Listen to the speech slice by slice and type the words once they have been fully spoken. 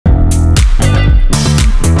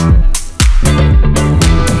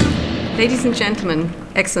Ladies and gentlemen,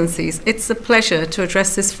 Excellencies, it's a pleasure to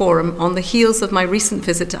address this forum on the heels of my recent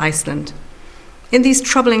visit to Iceland. In these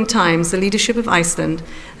troubling times, the leadership of Iceland,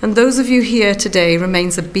 and those of you here today,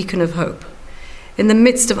 remains a beacon of hope. In the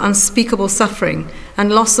midst of unspeakable suffering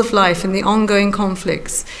and loss of life in the ongoing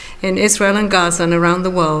conflicts in Israel and Gaza and around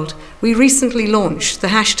the world, we recently launched the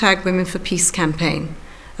 #WomenForPeace campaign,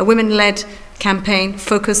 a women-led campaign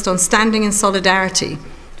focused on standing in solidarity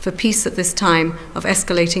for peace at this time of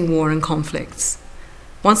escalating war and conflicts.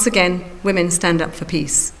 Once again, women stand up for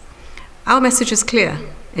peace. Our message is clear: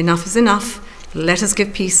 enough is enough. Let us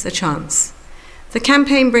give peace a chance. The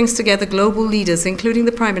campaign brings together global leaders, including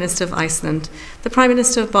the Prime Minister of Iceland, the Prime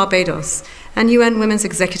Minister of Barbados, and UN Women's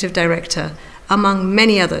Executive Director, among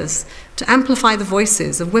many others, to amplify the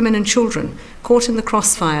voices of women and children caught in the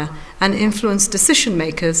crossfire and influence decision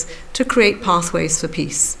makers to create pathways for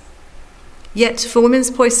peace. Yet, for women's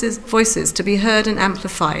voices to be heard and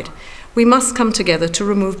amplified, we must come together to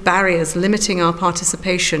remove barriers limiting our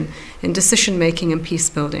participation in decision-making and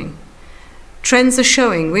peace-building. Trends are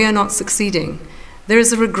showing we are not succeeding. There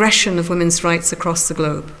is a regression of women's rights across the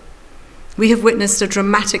globe. We have witnessed a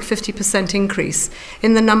dramatic 50% increase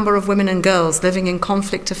in the number of women and girls living in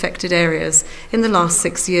conflict-affected areas in the last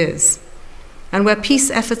 6 years. And where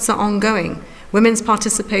peace efforts are ongoing, women's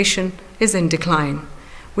participation is in decline.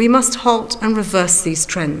 We must halt and reverse these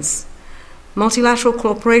trends. Multilateral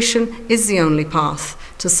cooperation is the only path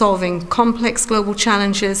to solving complex global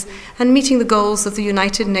challenges and meeting the goals of the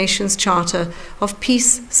United Nations Charter of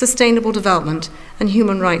Peace, Sustainable Development, and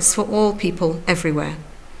Human Rights for all people everywhere.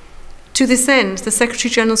 To this end, the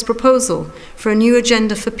Secretary-General's proposal for a new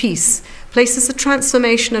agenda for peace places the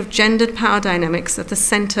transformation of gendered power dynamics at the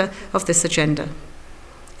center of this agenda.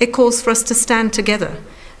 It calls for us to stand together,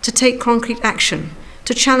 to take concrete action,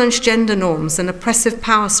 to challenge gender norms and oppressive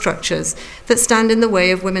power structures that stand in the way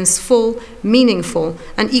of women's full, meaningful,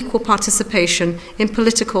 and equal participation in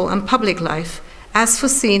political and public life, as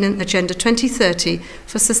foreseen in Agenda 2030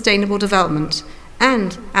 for Sustainable Development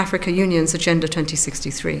and Africa Union's Agenda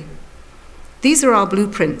 2063. These are our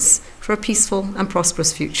blueprints for a peaceful and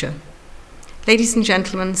prosperous future. Ladies and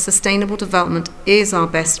gentlemen, sustainable development is our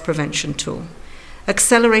best prevention tool.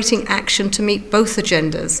 Accelerating action to meet both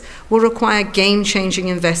agendas will require game-changing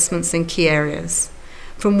investments in key areas,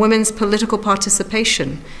 from women's political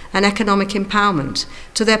participation and economic empowerment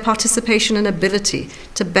to their participation and ability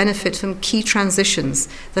to benefit from key transitions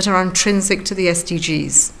that are intrinsic to the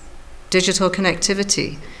SDGs, digital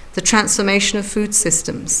connectivity, the transformation of food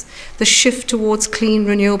systems, the shift towards clean,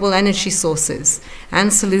 renewable energy sources,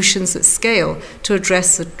 and solutions at scale to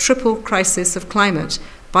address the triple crisis of climate,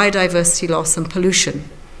 biodiversity loss, and pollution,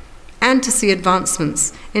 and to see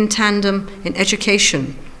advancements in tandem in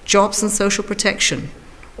education, jobs, and social protection,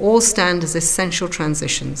 all stand as essential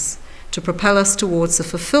transitions to propel us towards the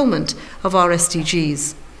fulfillment of our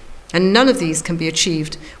SDGs. And none of these can be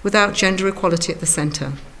achieved without gender equality at the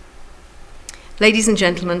center. Ladies and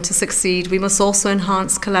gentlemen, to succeed, we must also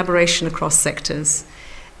enhance collaboration across sectors.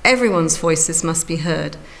 Everyone's voices must be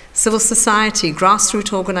heard. Civil society,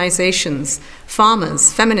 grassroots organizations,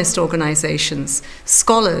 farmers, feminist organizations,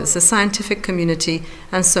 scholars, the scientific community,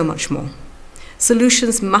 and so much more.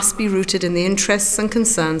 Solutions must be rooted in the interests and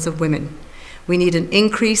concerns of women. We need an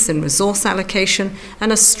increase in resource allocation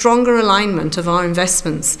and a stronger alignment of our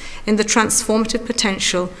investments in the transformative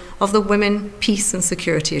potential of the Women, Peace and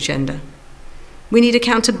Security agenda. We need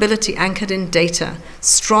accountability anchored in data.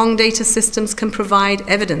 Strong data systems can provide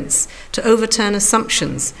evidence to overturn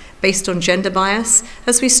assumptions based on gender bias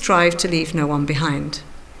as we strive to leave no one behind.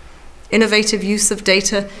 Innovative use of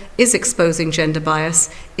data is exposing gender bias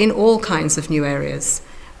in all kinds of new areas.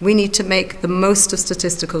 We need to make the most of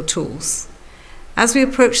statistical tools. As we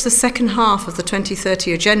approach the second half of the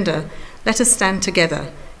 2030 agenda, let us stand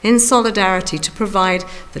together in solidarity to provide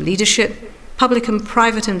the leadership, public and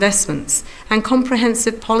private investments, and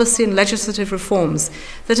comprehensive policy and legislative reforms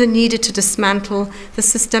that are needed to dismantle the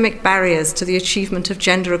systemic barriers to the achievement of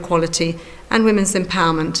gender equality and women's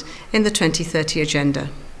empowerment in the 2030 agenda.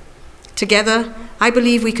 Together, I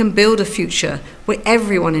believe we can build a future where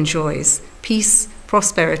everyone enjoys peace,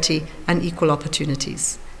 prosperity, and equal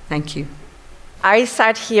opportunities. Thank you. I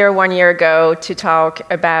sat here 1 year ago to talk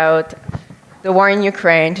about the war in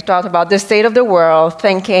Ukraine, to talk about the state of the world,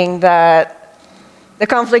 thinking that the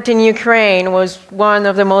conflict in Ukraine was one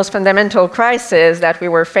of the most fundamental crises that we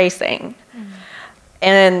were facing,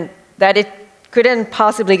 and that it couldn't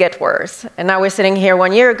possibly get worse. And now we're sitting here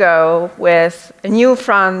 1 year ago with a new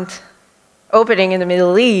front opening in the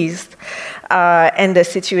Middle East, and the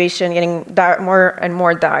situation getting more and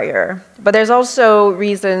more dire. But there's also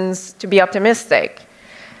reasons to be optimistic.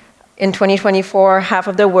 In 2024, half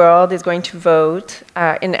of the world is going to vote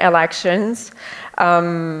in elections,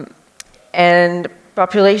 and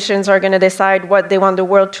populations are going to decide what they want the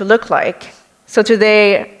world to look like. So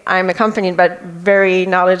today, I'm accompanied by very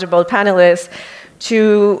knowledgeable panelists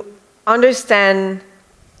to understand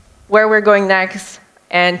where we're going next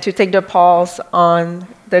and to take the pulse on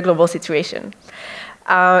the global situation.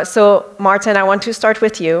 So, Martin, I want to start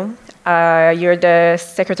with you. You're the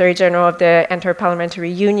Secretary General of the Inter-Parliamentary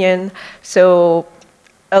Union, so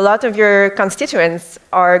a lot of your constituents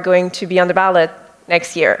are going to be on the ballot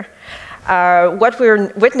next year. What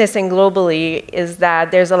we're witnessing globally is that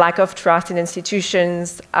there's a lack of trust in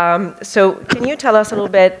institutions. So can you tell us a little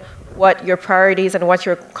bit what your priorities and what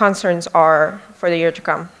your concerns are for the year to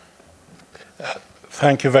come?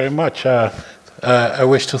 Thank you very much. I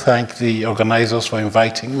wish to thank the organizers for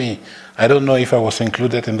inviting me. I don't know if I was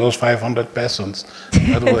included in those 500 persons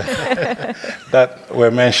that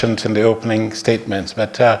were mentioned in the opening statements,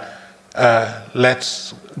 but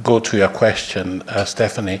let's go to your question,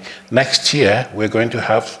 Stéphanie. Next year, we're going to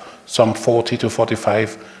have some 40 to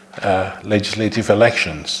 45 legislative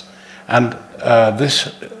elections. And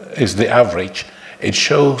this is the average. It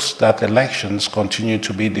shows that elections continue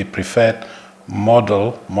to be the preferred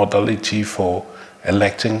modality for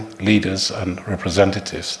electing leaders and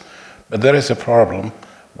representatives. But there is a problem.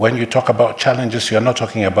 When you talk about challenges, you're not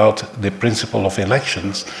talking about the principle of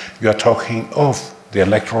elections, you're talking of the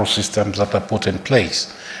electoral systems that are put in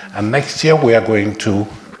place. And next year we are going to,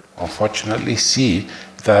 unfortunately, see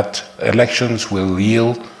that elections will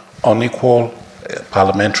yield unequal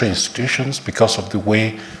parliamentary institutions because of the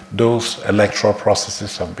way those electoral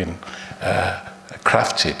processes have been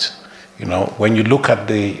crafted. You know, when you look at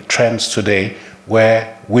the trends today,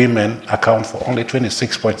 where women account for only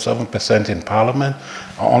 26.7% in parliament,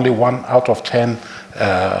 or only 1 out of 10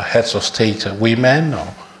 heads of state are women, or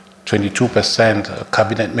 22%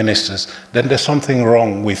 cabinet ministers, then there's something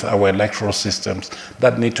wrong with our electoral systems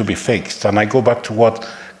that need to be fixed. And I go back to what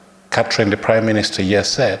Catherine, the Prime Minister,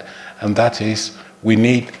 just said, and that is we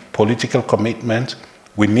need political commitment,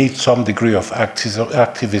 we need some degree of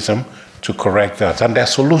activism to correct that. And there are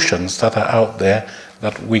solutions that are out there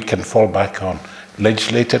that we can fall back on.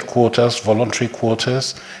 Legislated quotas, voluntary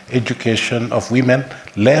quotas, education of women,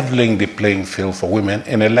 leveling the playing field for women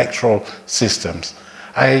in electoral systems.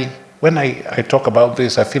 When I talk about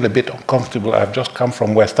this, I feel a bit uncomfortable. I've just come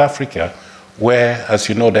from West Africa, where, as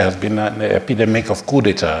you know, there has been an epidemic of coup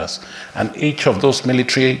d'etats, and each of those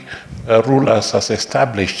military rulers has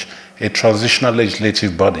established a transitional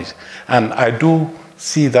legislative body. And I do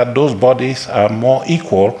see that those bodies are more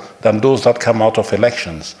equal than those that come out of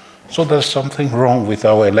elections. So there's something wrong with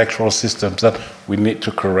our electoral systems that we need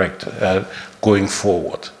to correct going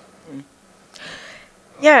forward.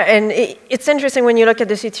 Yeah, and it's interesting when you look at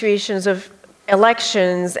the situations of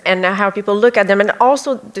elections and how people look at them, and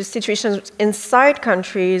also the situations inside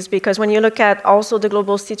countries, because when you look at also the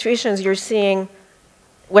global situations, you're seeing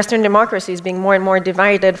Western democracies being more and more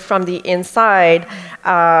divided from the inside.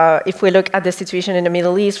 If we look at the situation in the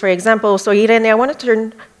Middle East, for example. So Irene, I want to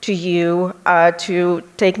turn to you to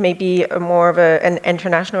take maybe more of an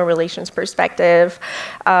international relations perspective.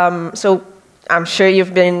 So I'm sure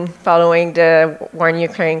you've been following the war in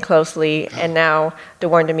Ukraine closely, and now the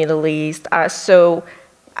war in the Middle East. So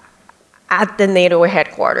at the NATO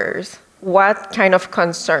headquarters, what kind of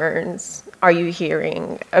concerns are you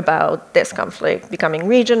hearing about this conflict becoming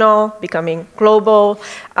regional, becoming global,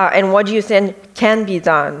 and what do you think can be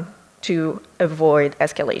done to avoid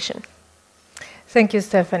escalation? Thank you,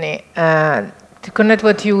 Stéphanie. To connect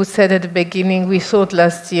what you said at the beginning, we thought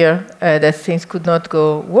last year that things could not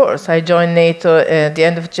go worse. I joined NATO at the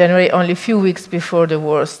end of January, only a few weeks before the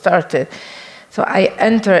war started. So I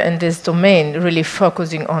enter in this domain really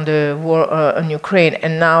focusing on the war on Ukraine,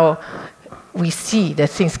 and now we see that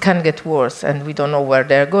things can get worse and we don't know where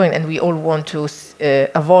they're going, and we all want to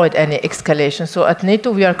avoid any escalation. So at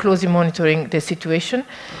NATO, we are closely monitoring the situation,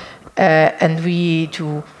 and we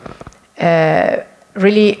to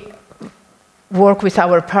really work with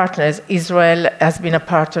our partners. Israel has been a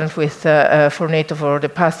partner for NATO for the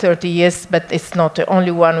past 30 years, but it's not the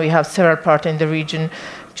only one. We have several partners in the region: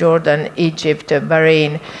 Jordan, Egypt,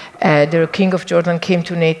 Bahrain. The King of Jordan came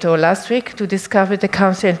to NATO last week to discuss with the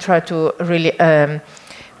Council and try to really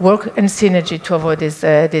work in synergy to avoid this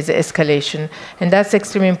escalation. And that's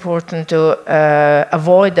extremely important to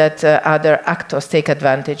avoid that other actors take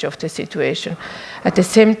advantage of the situation. At the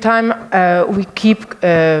same time, we keep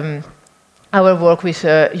our work with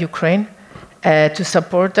Ukraine to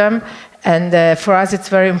support them. And for us, it's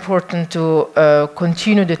very important to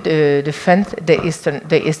continue to defend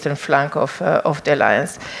the eastern flank of the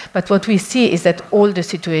alliance. But what we see is that all the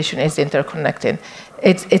situation is interconnected.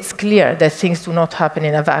 It's clear that things do not happen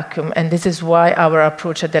in a vacuum, and this is why our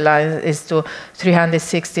approach at the alliance is to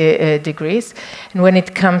 360 degrees. And when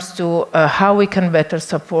it comes to how we can better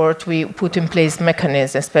support, we put in place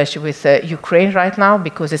mechanisms, especially with Ukraine right now,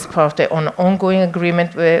 because it's part of the ongoing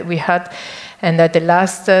agreement we had. And at the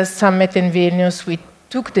last summit in Vilnius, we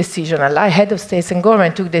took decision, a head of states and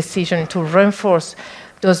government took decision to reinforce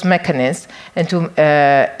those mechanisms and to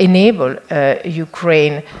enable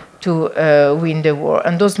Ukraine to win the war.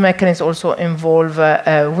 And those mechanisms also involve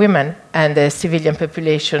women and the civilian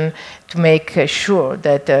population to make sure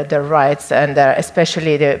that their rights and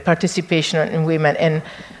especially the participation in women in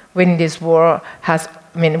winning this war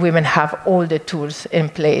women have all the tools in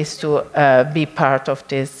place to be part of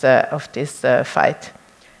this fight.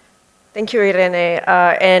 Thank you, Irene.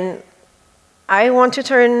 And I want to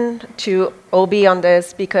turn to Obi on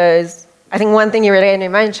this because I think one thing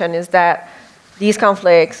Irene mentioned is that these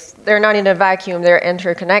conflicts, they're not in a vacuum, they're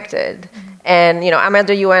interconnected. And I'm at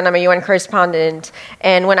the UN, I'm a UN correspondent,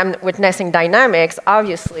 and when I'm witnessing dynamics,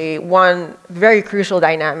 obviously one very crucial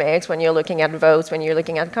dynamics when you're looking at votes, when you're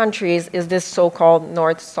looking at countries, is this so-called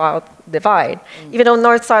North-South divide. Even though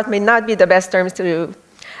North-South may not be the best terms to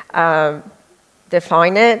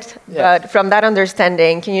define it, but from that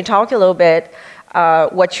understanding, can you talk a little bit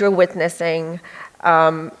what you're witnessing?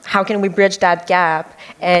 How can we bridge that gap?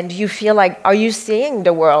 And do you feel like, are you seeing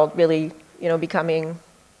the world really, becoming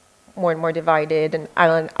more and more divided and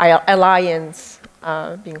alliance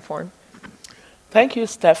being formed? Thank you,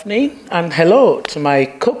 Stéphanie, and hello to my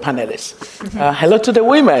co-panelists. Hello to the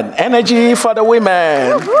women. Energy for the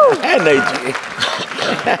women. Energy.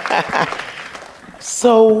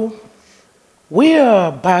 So we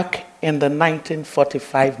are back in the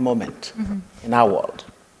 1945 moment in our world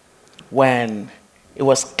when it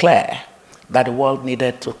was clear that the world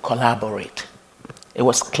needed to collaborate. It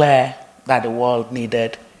was clear that the world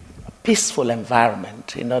needed a peaceful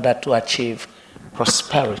environment in order to achieve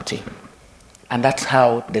prosperity. And that's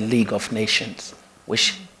how the League of Nations,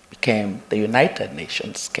 which became the United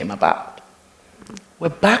Nations, came about. We're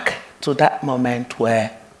back to that moment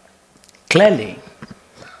where clearly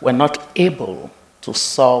we're not able to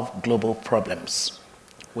solve global problems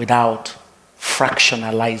without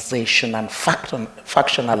fractionalization and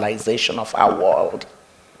factionalization of our world.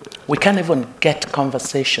 We can't even get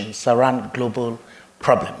conversations around global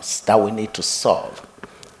problems that we need to solve.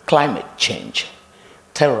 Climate change,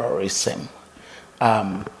 terrorism,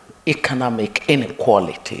 economic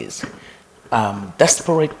inequalities,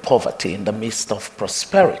 desperate poverty in the midst of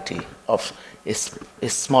prosperity of a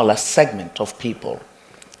smaller segment of people.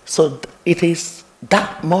 So it is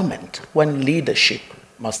that moment when leadership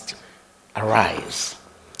must arise,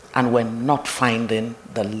 and we're not finding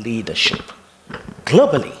the leadership.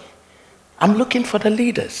 Globally, I'm looking for the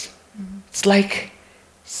leaders. It's like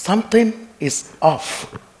something is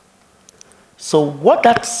off. So what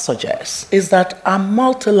that suggests is that our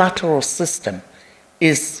multilateral system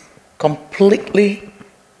is completely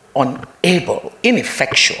unable,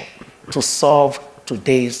 ineffectual to solve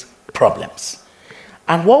today's problems.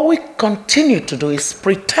 And what we continue to do is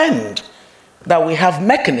pretend that we have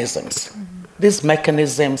mechanisms. These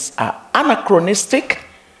mechanisms are anachronistic,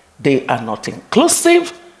 they are not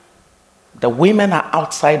inclusive, the women are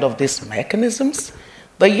outside of these mechanisms,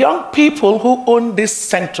 the young people who own this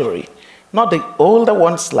century, not the older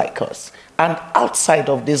ones like us, and outside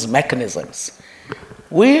of these mechanisms.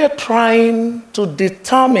 We are trying to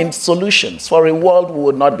determine solutions for a world we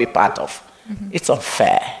would not be part of. It's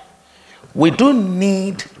unfair. We do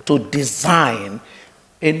need to design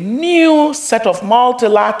a new set of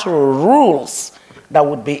multilateral rules that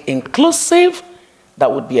would be inclusive,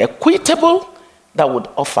 that would be equitable, that would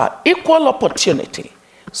offer equal opportunity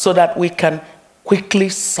so that we can quickly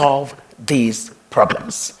solve these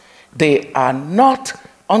problems. They are not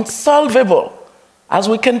unsolvable. As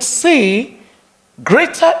we can see,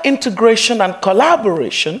 greater integration and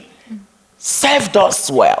collaboration served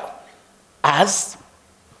us well as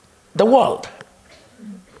the world.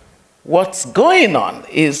 What's going on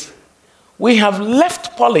is we have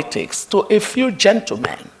left politics to a few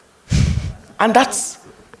gentlemen. And that's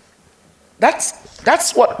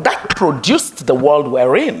what produced the world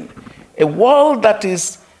we're in. A world that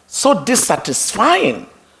is so dissatisfying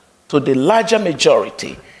to the larger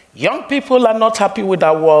majority. Young people are not happy with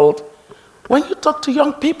our world. When you talk to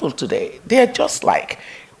young people today, they're just like,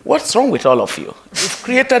 what's wrong with all of you? You've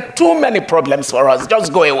created too many problems for us,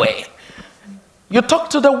 just go away. You talk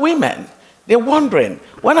to the women, They're wondering,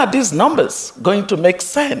 when are these numbers going to make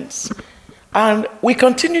sense? And we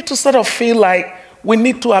continue to sort of feel like we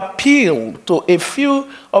need to appeal to a few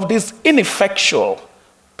of these ineffectual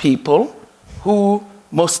people who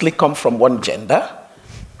mostly come from one gender.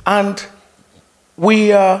 And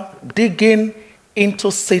we are digging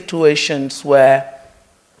into situations where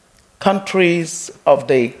countries of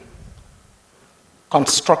the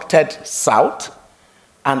constructed South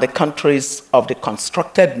and the countries of the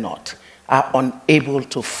constructed North are unable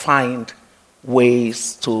to find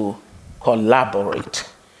ways to collaborate.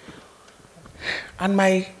 And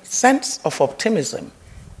my sense of optimism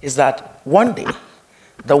is that one day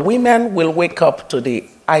the women will wake up to the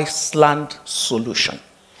Iceland solution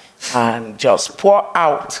and just pour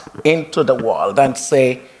out into the world and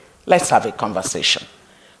say, let's have a conversation.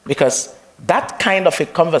 Because that kind of a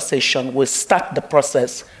conversation will start the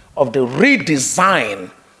process of the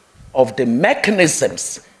redesign of the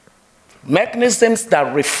mechanisms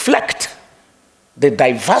that reflect the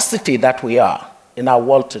diversity that we are in our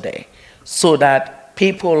world today, so that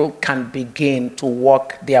people can begin to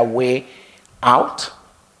work their way out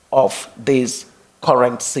of this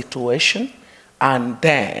current situation, and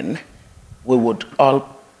then we would all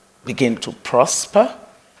begin to prosper,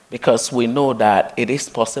 because we know that it is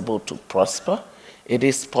possible to prosper, it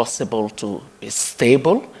is possible to be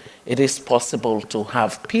stable, it is possible to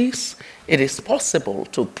have peace, it is possible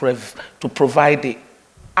to provide the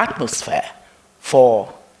atmosphere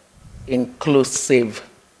for inclusive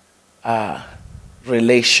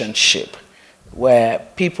relationship, where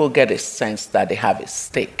people get a sense that they have a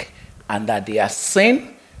stake and that they are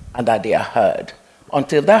seen and that they are heard.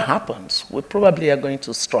 Until that happens, we probably are going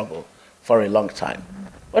to struggle for a long time.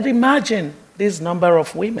 But imagine this number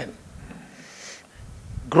of women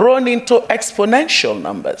grown into exponential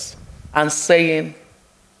numbers and saying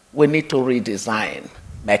we need to redesign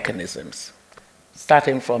mechanisms,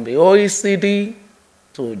 starting from the OECD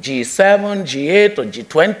to G7, G8, or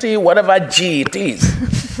G20, whatever G it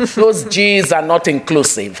is. Those Gs are not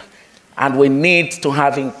inclusive, and we need to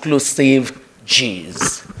have inclusive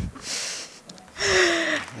Gs.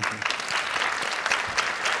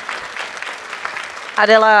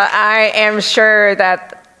 Adela, I am sure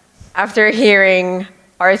that after hearing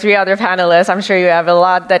our three other panelists, I'm sure you have a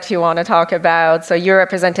lot that you want to talk about. So you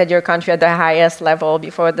represented your country at the highest level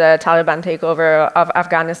before the Taliban takeover of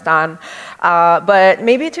Afghanistan. But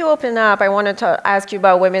maybe to open up, I wanted to ask you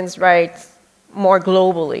about women's rights more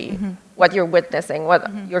globally, what you're witnessing, what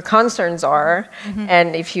your concerns are,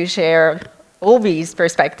 and if you share Obi's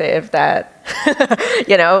perspective that,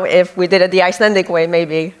 you know, if we did it the Icelandic way,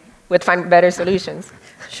 maybe we'd find better solutions.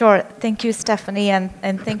 Sure. Thank you, Stéphanie,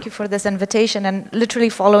 and thank you for this invitation. And literally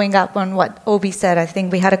following up on what Obi said, I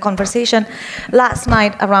think we had a conversation last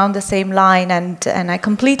night around the same line, and I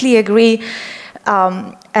completely agree.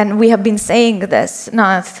 And we have been saying this,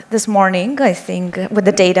 not this morning, I think, with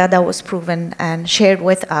the data that was proven and shared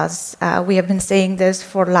with us. We have been saying this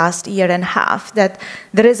for last year and a half, that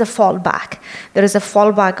there is a fallback. There is a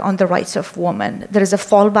fallback on the rights of women. There is a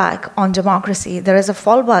fallback on democracy. There is a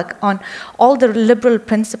fallback on all the liberal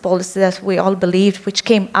principles that we all believed, which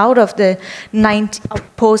came out of the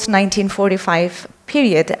post-1945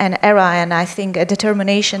 period and era, and I think a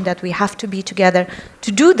determination that we have to be together to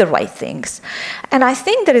do the right things. And I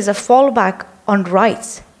think there is a fallback on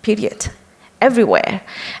rights, period, everywhere.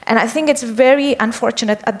 And I think it's very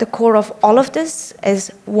unfortunate. At the core of all of this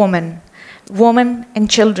is women and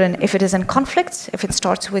children, if it is in conflicts, if it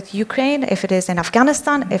starts with Ukraine, if it is in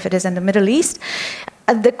Afghanistan, if it is in the Middle East.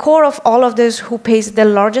 At the core of all of this, who pays the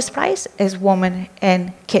largest price is women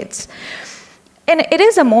and kids. And it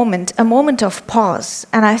is a moment of pause.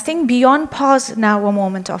 And I think beyond pause now, a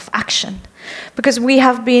moment of action. Because we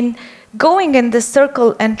have been going in this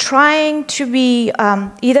circle and trying to be,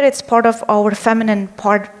 either it's part of our feminine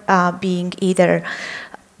part being either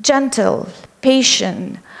gentle,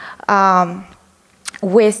 patient,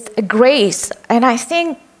 with grace. And I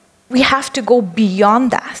think we have to go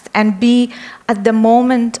beyond that and be at the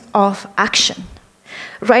moment of action.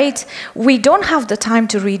 Right? We don't have the time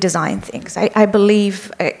to redesign things. I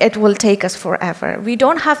believe it will take us forever. We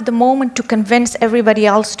don't have the moment to convince everybody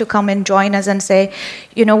else to come and join us and say,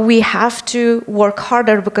 you know, we have to work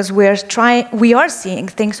harder because we are seeing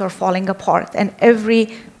things are falling apart in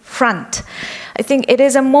every front. I think it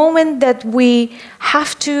is a moment that we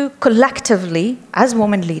have to collectively, as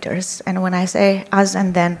women leaders, and when I say us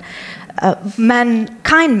and then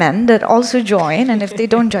kind men that also join, and if they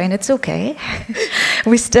don't join, it's okay.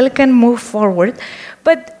 We still can move forward.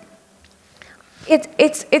 But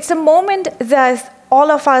it's a moment that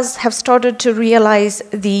all of us have started to realize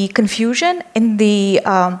the confusion in the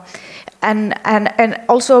and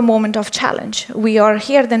also a moment of challenge. We are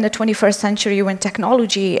here in the 21st century when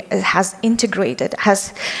technology has integrated,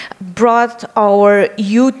 has brought our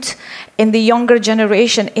youth in the younger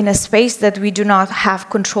generation in a space that we do not have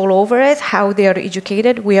control over it, how they are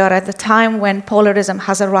educated. We are at the time when polarism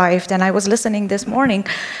has arrived, and I was listening this morning,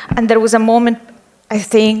 and there was a moment, I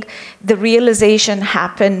think, the realization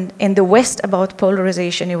happened in the West about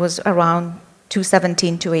polarization. It was around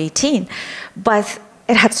 2017 to 18, but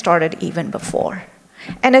it had started even before.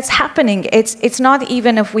 And it's happening. It's not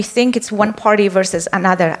even if we think it's one party versus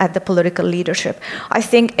another at the political leadership. I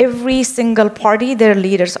think every single party, their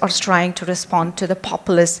leaders are trying to respond to the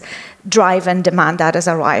populist drive and demand that is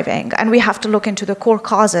arriving. And we have to look into the core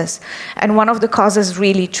causes. And one of the causes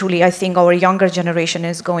really, truly, I think our younger generation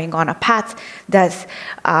is going on a path that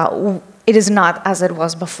it is not as it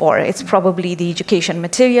was before. It's probably the education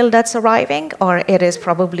material that's arriving, or it is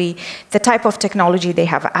probably the type of technology they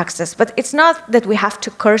have access. But it's not that we have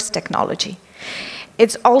to curse technology.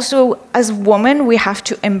 It's also, as women, we have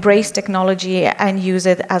to embrace technology and use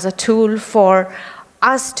it as a tool for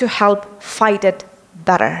us to help fight it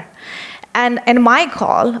better. And my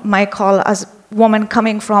call as woman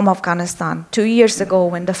coming from Afghanistan, 2 years ago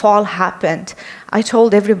when the fall happened, I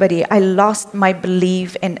told everybody I lost my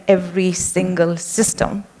belief in every single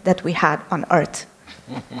system that we had on earth.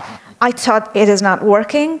 I thought it is not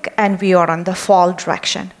working and we are on the fall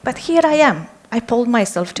direction. But here I am. I pulled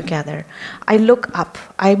myself together. I look up.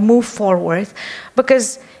 I move forward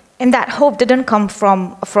because and that hope didn't come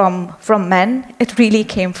from men. It really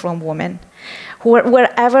came from women.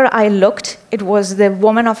 Wherever I looked, it was the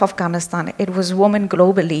women of Afghanistan. It was women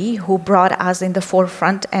globally who brought us in the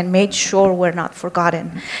forefront and made sure we're not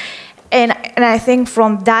forgotten. And I think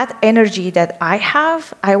from that energy that I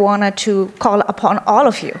have, I wanted to call upon all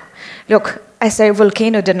of you. Look, I say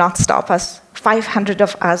volcano did not stop us. 500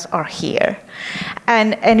 of us are here.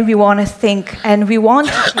 And we want to think and we want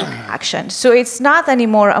to take action. So it's not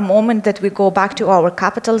anymore a moment that we go back to our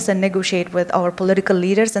capitals and negotiate with our political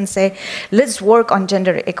leaders and say, let's work on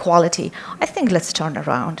gender equality. I think let's turn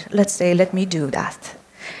around. Let's say, let me do that.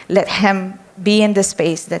 Let him be in the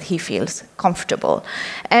space that he feels comfortable.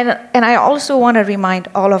 And I also want to remind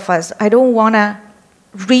all of us, I don't want to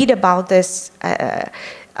read about this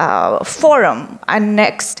forum and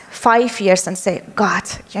next 5 years and say, God,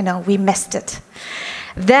 we missed it.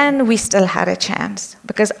 Then we still had a chance,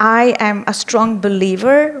 because I am a strong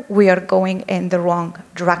believer we are going in the wrong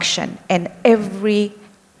direction in every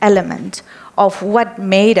element of what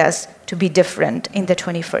made us to be different in the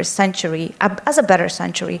 21st century, as a better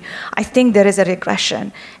century. I think there is a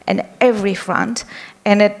regression in every front,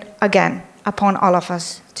 and it, again, upon all of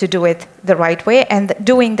us to do it the right way, and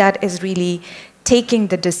doing that is really taking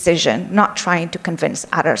the decision, not trying to convince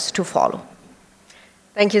others to follow.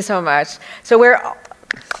 Thank you so much. So we're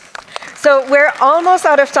almost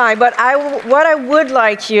out of time, but what I would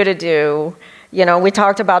like you to do, we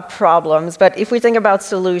talked about problems, but if we think about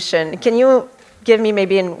solution, can you give me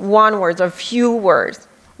maybe in one word or a few words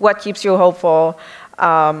what keeps you hopeful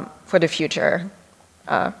for the future?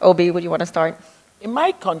 Obi, would you want to start? In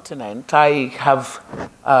my continent, I have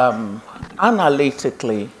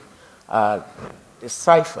analytically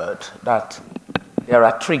deciphered that there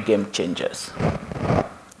are 3 game changers.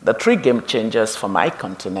 The 3 game changers for my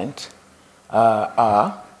continent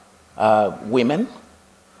are women,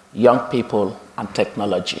 young people, and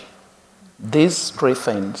technology. These 3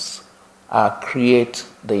 things create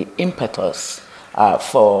the impetus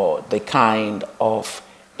for the kind of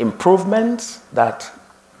improvements that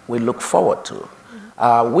we look forward to.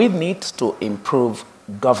 We need to improve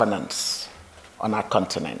governance on our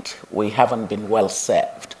continent. We haven't been well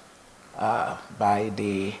served by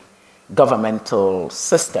the governmental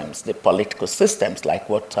systems, the political systems, like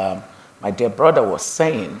what my dear brother was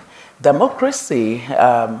saying. Democracy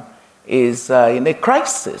is in a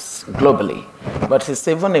crisis globally, but it's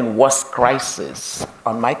even in worse crisis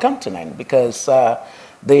on my continent, because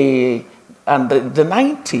the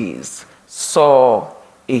 90s saw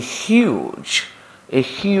a huge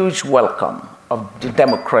welcome of the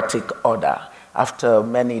democratic order after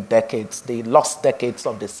many decades, the lost decades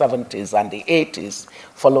of the 70s and the 80s,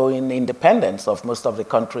 following the independence of most of the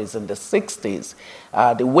countries in the 60s.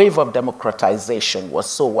 The wave of democratization was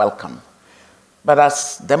so welcome. But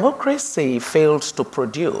as democracy failed to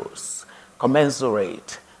produce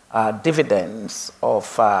commensurate dividends of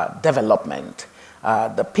development,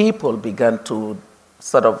 the people began to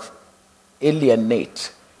sort of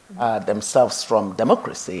alienate themselves from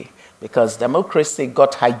democracy, because democracy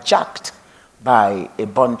got hijacked by a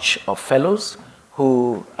bunch of fellows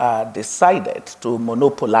who decided to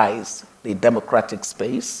monopolize the democratic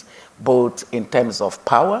space both in terms of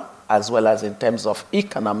power as well as in terms of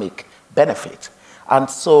economic benefit. And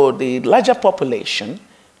so the larger population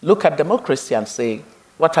look at democracy and say,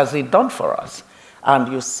 what has it done for us?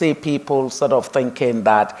 And you see people sort of thinking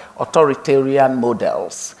that authoritarian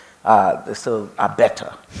models are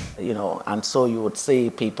better, you know. And so you would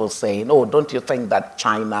see people saying, oh, don't you think that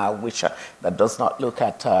China, which that does not look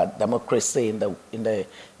at democracy in the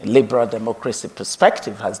liberal democracy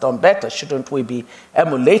perspective, has done better? Shouldn't we be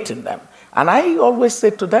emulating them? And I always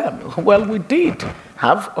say to them, well, we did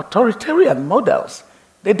have authoritarian models.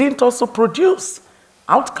 They didn't also produce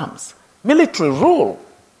outcomes. Military rule,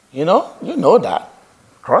 you know that,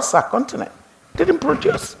 across our continent, didn't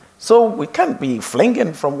produce. So we can't be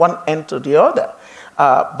flinging from one end to the other.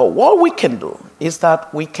 But what we can do is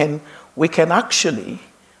that we can actually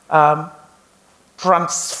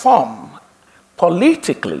transform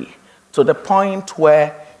politically to the point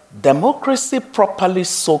where democracy, properly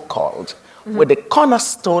so-called, with the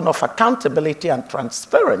cornerstone of accountability and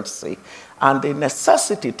transparency, and the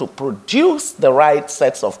necessity to produce the right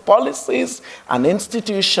sets of policies and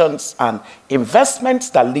institutions and investments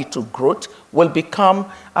that lead to growth will become,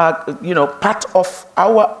 part of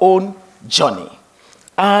our own journey.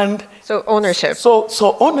 And so ownership. So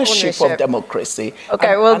ownership of democracy.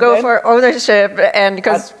 Okay, we'll go for ownership, and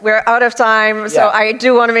because we're out of time, so I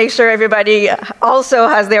do want to make sure everybody also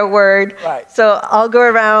has their word. Right. So I'll go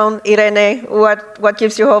around. Irene, what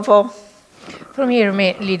keeps you hopeful? For me,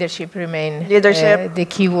 leadership remains the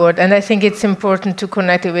key word. And I think it's important to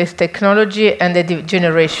connect it with technology and the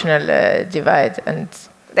generational divide. And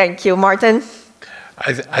thank you. Martin?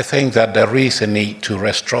 I think that there is a need to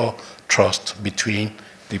restore trust between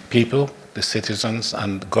the people, the citizens,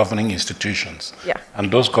 and governing institutions. Yeah. And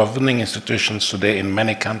those governing institutions today in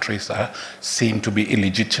many countries seem to be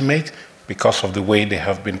illegitimate because of the way they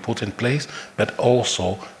have been put in place, but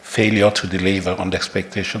also failure to deliver on the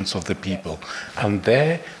expectations of the people. And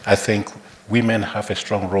there, I think women have a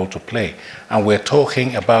strong role to play. And we're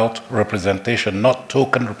talking about representation, not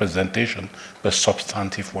token representation, but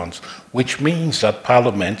substantive ones, which means that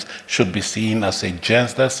Parliament should be seen as a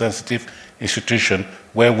gender-sensitive institution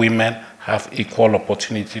where women have equal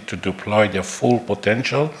opportunity to deploy their full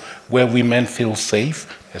potential, where women feel safe,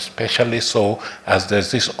 especially so as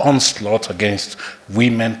there's this onslaught against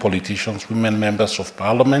women politicians, women members of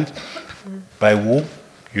Parliament, by who,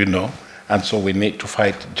 you know. And so we need to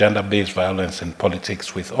fight gender-based violence in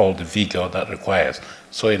politics with all the vigor that requires.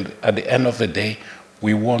 So at the end of the day,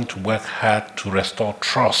 we want to work hard to restore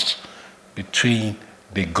trust between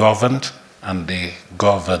the governed and the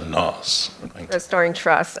governors. Restoring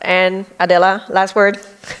trust. And Adela, last word?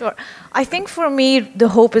 Sure. I think for me, the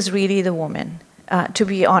hope is really the woman. To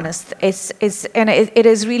be honest, it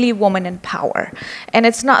is really woman in power, and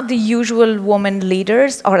it's not the usual woman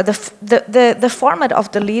leaders or the format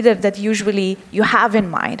of the leader that usually you have in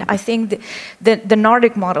mind. I think the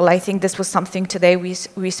Nordic model. I think this was something today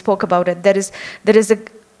we spoke about it. There is a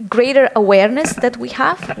greater awareness that we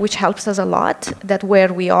have, which helps us a lot, that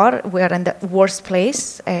where we are in the worst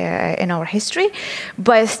place in our history.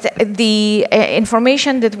 But the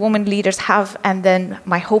information that women leaders have, and then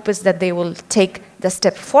my hope is that they will take the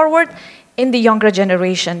step forward in the younger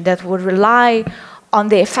generation that will rely on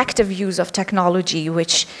the effective use of technology,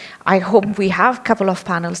 which I hope we have a couple of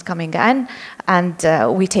panels coming in, and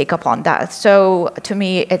we take up on that. So to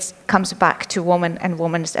me, it comes back to women and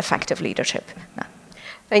women's effective leadership.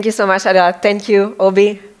 Thank you so much, Adela. Thank you,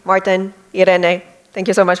 Obi, Martin, Irene. Thank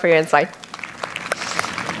you so much for your insight.